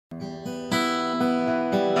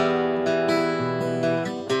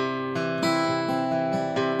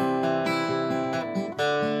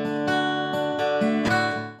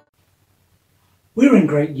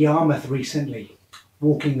Great Yarmouth recently,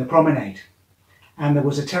 walking the promenade, and there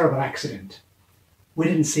was a terrible accident. We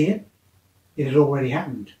didn't see it. It had already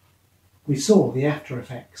happened. We saw the after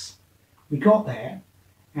effects. We got there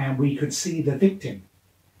and we could see the victim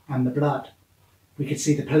and the blood. We could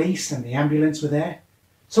see the police and the ambulance were there.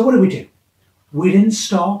 So what did? We didn't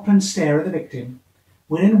stop and stare at the victim.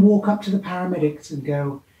 We didn't walk up to the paramedics and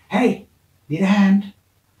go, "Hey, need a hand?"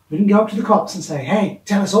 We didn't go up to the cops and say, "Hey,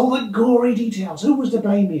 tell us all the gory details. Who was to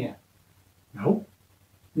blame here?" No,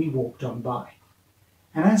 we walked on by.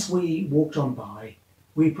 And as we walked on by,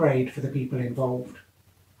 we prayed for the people involved.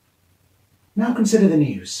 Now consider the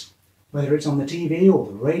news, whether it's on the TV or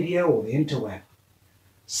the radio or the interweb.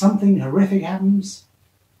 Something horrific happens,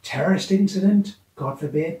 terrorist incident, God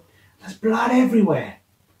forbid, there's blood everywhere.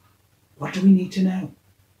 What do we need to know?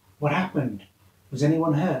 What happened? Was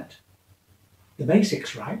anyone hurt? The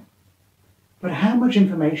basics, right? But how much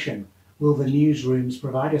information will the newsrooms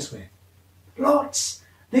provide us with? Lots!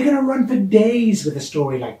 They're going to run for days with a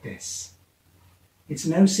story like this. It's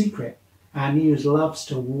no secret our news loves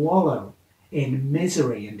to wallow in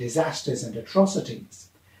misery and disasters and atrocities.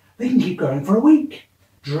 They can keep going for a week,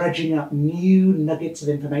 dredging up new nuggets of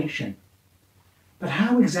information. But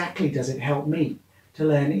how exactly does it help me to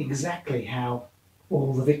learn exactly how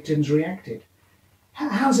all the victims reacted?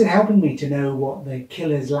 How's it helping me to know what the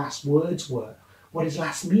killer's last words were, what his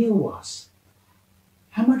last meal was?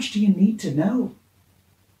 How much do you need to know?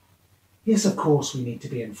 Yes, of course we need to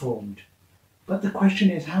be informed. But the question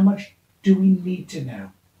is, how much do we need to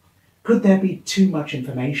know? Could there be too much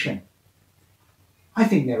information? I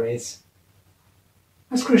think there is.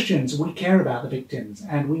 As Christians, we care about the victims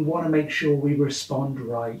and we want to make sure we respond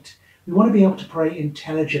right. We want to be able to pray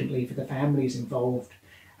intelligently for the families involved,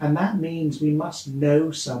 and that means we must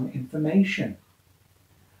know some information.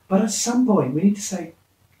 But at some point we need to say,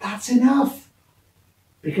 that's enough,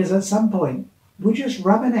 because at some point we're just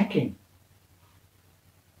rubbernecking.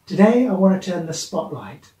 Today I want to turn the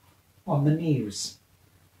spotlight on the news.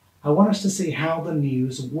 I want us to see how the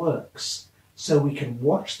news works so we can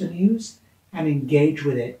watch the news and engage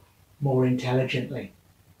with it more intelligently.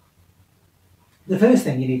 The first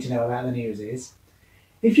thing you need to know about the news is,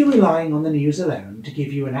 if you're relying on the news alone to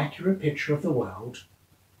give you an accurate picture of the world,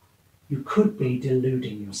 you could be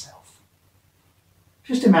deluding yourself.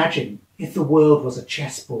 Just imagine if the world was a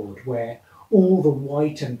chessboard where all the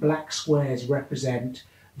white and black squares represent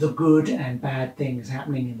the good and bad things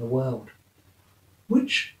happening in the world.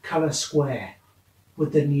 Which colour square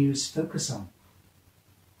would the news focus on?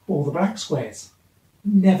 All the black squares,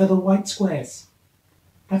 never the white squares.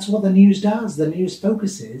 That's what the news does. The news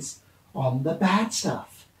focuses on the bad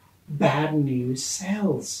stuff. Bad news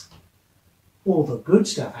sells. All the good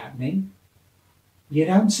stuff happening, you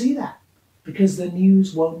don't see that because the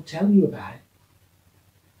news won't tell you about it.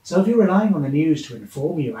 So if you're relying on the news to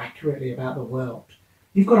inform you accurately about the world,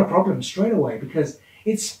 you've got a problem straight away because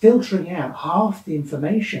it's filtering out half the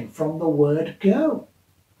information from the word go.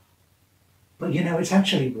 But you know, it's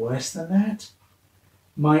actually worse than that.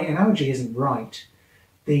 My analogy isn't right.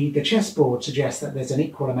 The chessboard suggests that there's an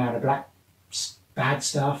equal amount of bad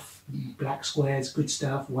stuff, black squares, good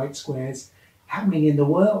stuff, white squares, happening in the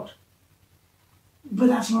world. But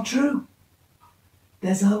that's not true.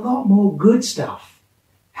 There's a lot more good stuff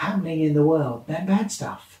happening in the world than bad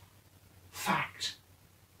stuff. Fact.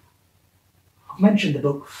 I've mentioned the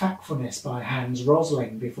book Factfulness by Hans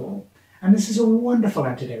Rosling before, and this is a wonderful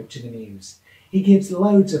antidote to the news. He gives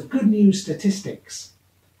loads of good news statistics.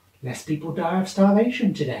 Less people die of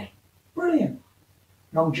starvation today. Brilliant.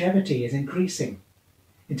 Longevity is increasing.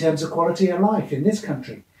 In terms of quality of life in this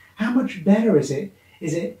country, how much better is it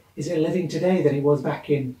living today than it was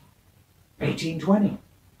back in 1820?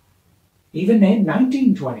 Even in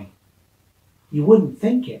 1920? You wouldn't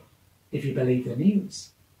think it if you believe the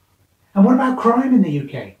news. And what about crime in the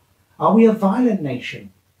UK? Are we a violent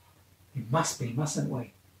nation? We must be, mustn't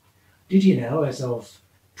we? Did you know, as of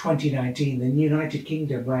 2019, the United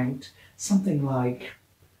Kingdom ranked something like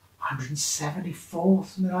 174th,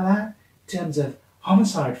 something like that, in terms of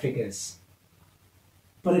homicide figures.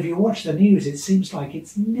 But if you watch the news, it seems like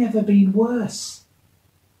it's never been worse.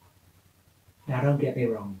 Now, don't get me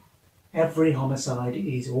wrong. Every homicide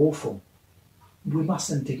is awful. We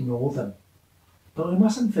mustn't ignore them. But we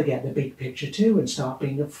mustn't forget the big picture too and start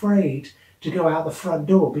being afraid to go out the front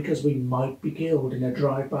door because we might be killed in a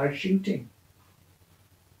drive-by shooting.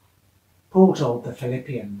 Paul told the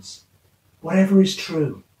Philippians, whatever is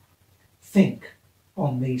true, think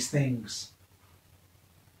on these things.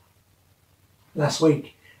 Last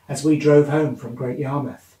week, as we drove home from Great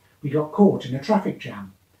Yarmouth, we got caught in a traffic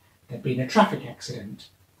jam. There'd been a traffic accident,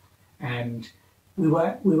 and We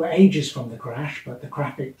were ages from the crash, but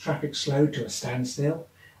the traffic slowed to a standstill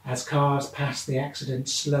as cars passed the accident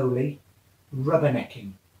slowly,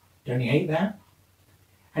 rubbernecking. Don't you hate that?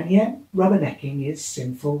 And yet, rubbernecking is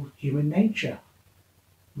sinful human nature,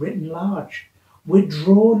 written large. We're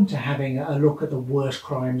drawn to having a look at the worst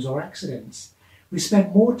crimes or accidents. We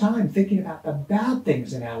spend more time thinking about the bad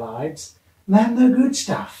things in our lives than the good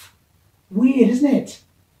stuff. Weird, isn't it?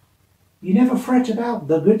 You never fret about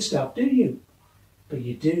the good stuff, do you? But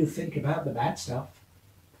you do think about the bad stuff.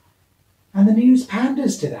 And the news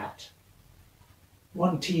panders to that.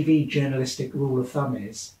 One TV journalistic rule of thumb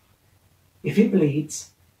is, if it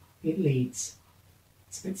bleeds, it leads.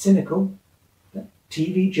 It's a bit cynical, but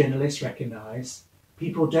TV journalists recognise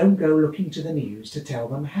people don't go looking to the news to tell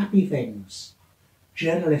them happy things.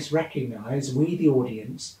 Journalists recognise we, the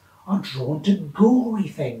audience, are drawn to gory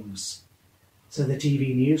things. So the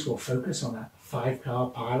TV news will focus on a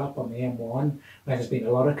 5-car pile-up on the M1 where there's been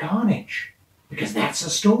a lot of carnage, because that's a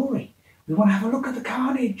story. We want to have a look at the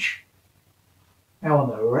carnage. Now on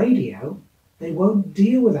the radio, they won't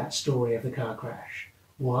deal with that story of the car crash.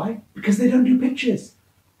 Why? Because they don't do pictures.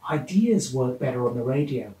 Ideas work better on the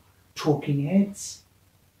radio. Talking heads.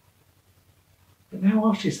 But now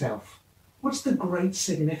ask yourself, what's the great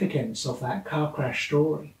significance of that car crash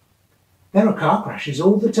story? There are car crashes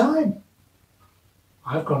all the time.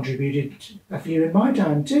 I've contributed a few in my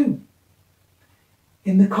time too.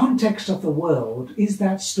 In the context of the world, is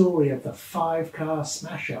that story of the 5-car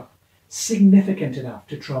smash-up significant enough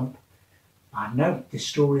to trump, I don't know, the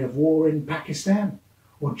story of war in Pakistan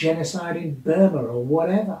or genocide in Burma or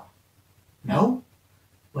whatever? No,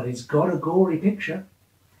 but it's got a gory picture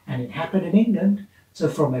and it happened in England, so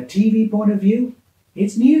from a TV point of view,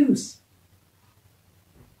 it's news.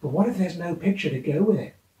 But what if there's no picture to go with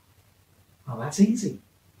it? Well, that's easy.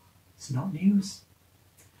 It's not news.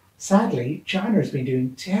 Sadly, China has been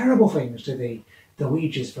doing terrible things to the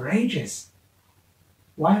Uyghurs for ages.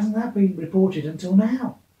 Why hasn't that been reported until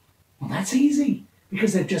now? Well, that's easy,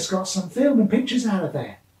 because they've just got some film and pictures out of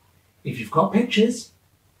there. If you've got pictures,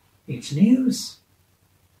 it's news.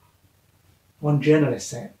 One journalist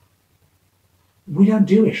said, we don't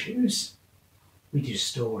do issues, we do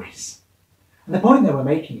stories. And the point they were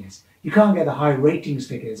making is, you can't get the high ratings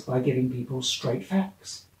figures by giving people straight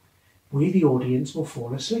facts. We, the audience, will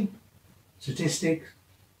fall asleep. Statistics,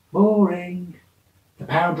 boring. The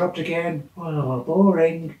pound dropped again, oh,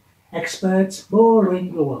 boring. Experts,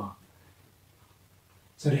 boring.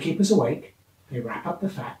 So to keep us awake, they wrap up the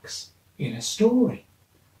facts in a story.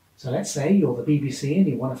 So let's say you're the BBC and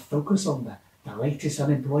you want to focus on the latest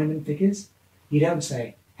unemployment figures. You don't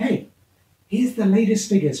say, hey, here's the latest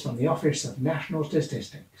figures from the Office of National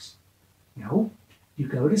Statistics. No, you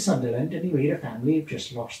go to Sunderland and you meet a family who've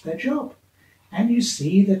just lost their job. And you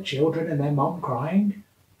see the children and their mum crying,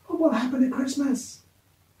 oh, what happened at Christmas?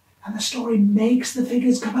 And the story makes the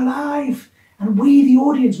figures come alive. And we, the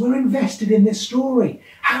audience, we're invested in this story.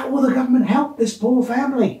 How will the government help this poor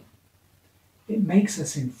family? It makes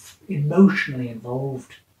us emotionally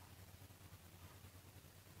involved.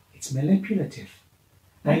 It's manipulative.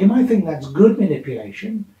 Now, you might think that's good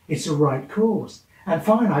manipulation. It's the right cause. And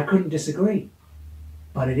fine, I couldn't disagree.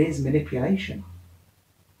 But it is manipulation.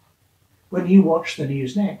 When you watch the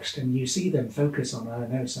news next and you see them focus on, I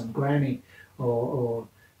don't know, some granny or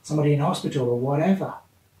somebody in hospital or whatever,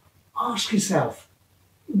 ask yourself,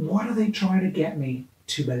 what are they trying to get me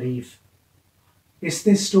to believe? Is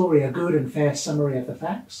this story a good and fair summary of the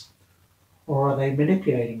facts? Or are they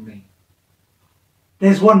manipulating me?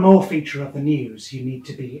 There's one more feature of the news you need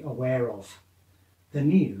to be aware of. The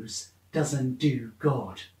news doesn't do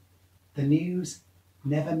God. The news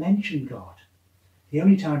never mention God. The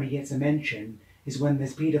only time he gets a mention is when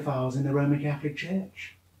there's paedophiles in the Roman Catholic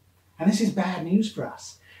Church. And this is bad news for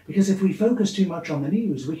us, because if we focus too much on the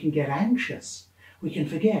news, we can get anxious. We can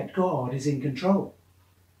forget God is in control.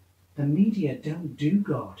 The media don't do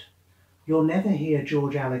God. You'll never hear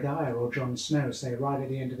George Alagiah or Jon Snow say right at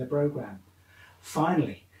the end of the programme,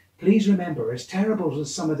 finally, please remember, as terrible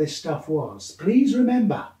as some of this stuff was, please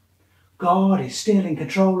remember, God is still in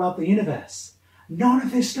control of the universe. None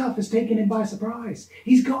of this stuff has taken him by surprise.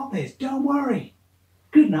 He's got this. Don't worry.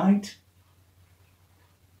 Good night.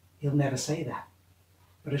 He'll never say that.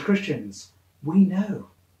 But as Christians, we know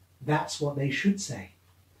that's what they should say.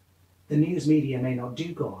 The news media may not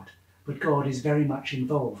do God, but God is very much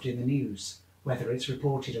involved in the news, whether it's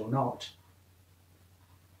reported or not.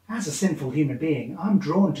 As a sinful human being, I'm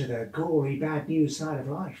drawn to the gory, bad news side of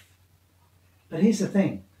life. But here's the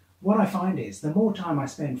thing. What I find is the more time I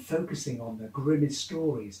spend focusing on the grimmest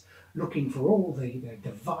stories, looking for all the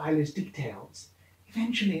vilest details,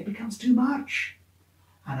 eventually it becomes too much.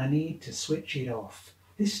 and I need to switch it off.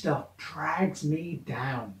 This stuff drags me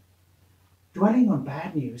down. Dwelling on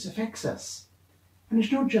bad news affects us. And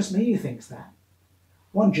it's not just me who thinks that.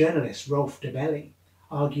 One journalist, Rolf Dobelli,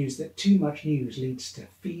 argues that too much news leads to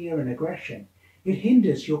fear and aggression. It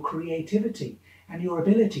hinders your creativity and your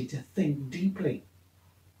ability to think deeply.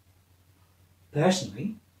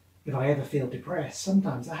 Personally, if I ever feel depressed,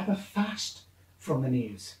 sometimes I have a fast from the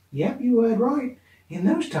news. Yep, you heard right. In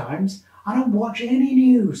those times, I don't watch any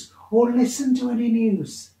news or listen to any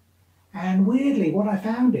news. And weirdly, what I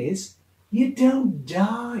found is you don't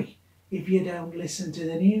die if you don't listen to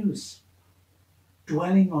the news.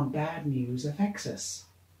 Dwelling on bad news affects us.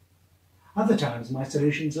 Other times, my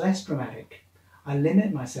solution is less dramatic. I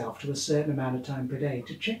limit myself to a certain amount of time per day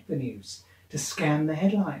to check the news, to scan the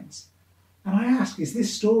headlines. And I ask, is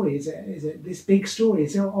this story, is it this big story,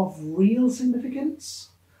 is it of real significance?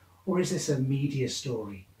 Or is this a media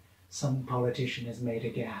story? Some politician has made a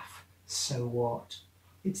gaffe. So what?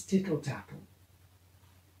 It's tittle-tattle.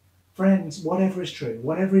 Friends, whatever is true,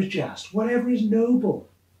 whatever is just, whatever is noble,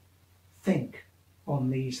 think on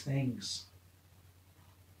these things.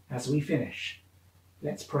 As we finish,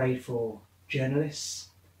 let's pray for journalists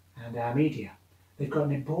and our media. They've got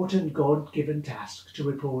an important God-given task to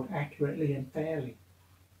report accurately and fairly.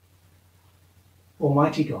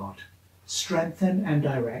 Almighty God, strengthen and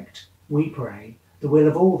direct, we pray, the will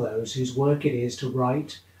of all those whose work it is to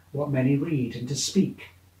write what many read and to speak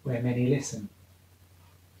where many listen.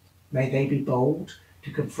 May they be bold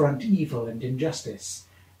to confront evil and injustice.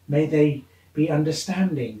 May they be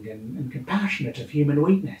understanding and compassionate of human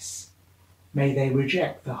weakness. May they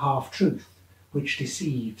reject the half-truth which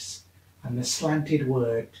deceives and the slanted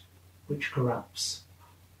word which corrupts.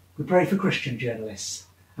 We pray for Christian journalists,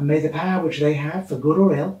 and may the power which they have, for good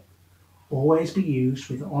or ill, always be used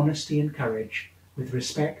with honesty and courage, with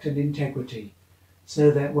respect and integrity,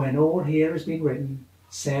 so that when all here has been written,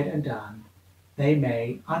 said and done, they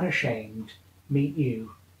may, unashamed, meet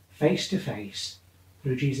you face to face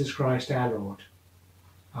through Jesus Christ our Lord.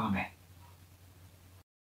 Amen.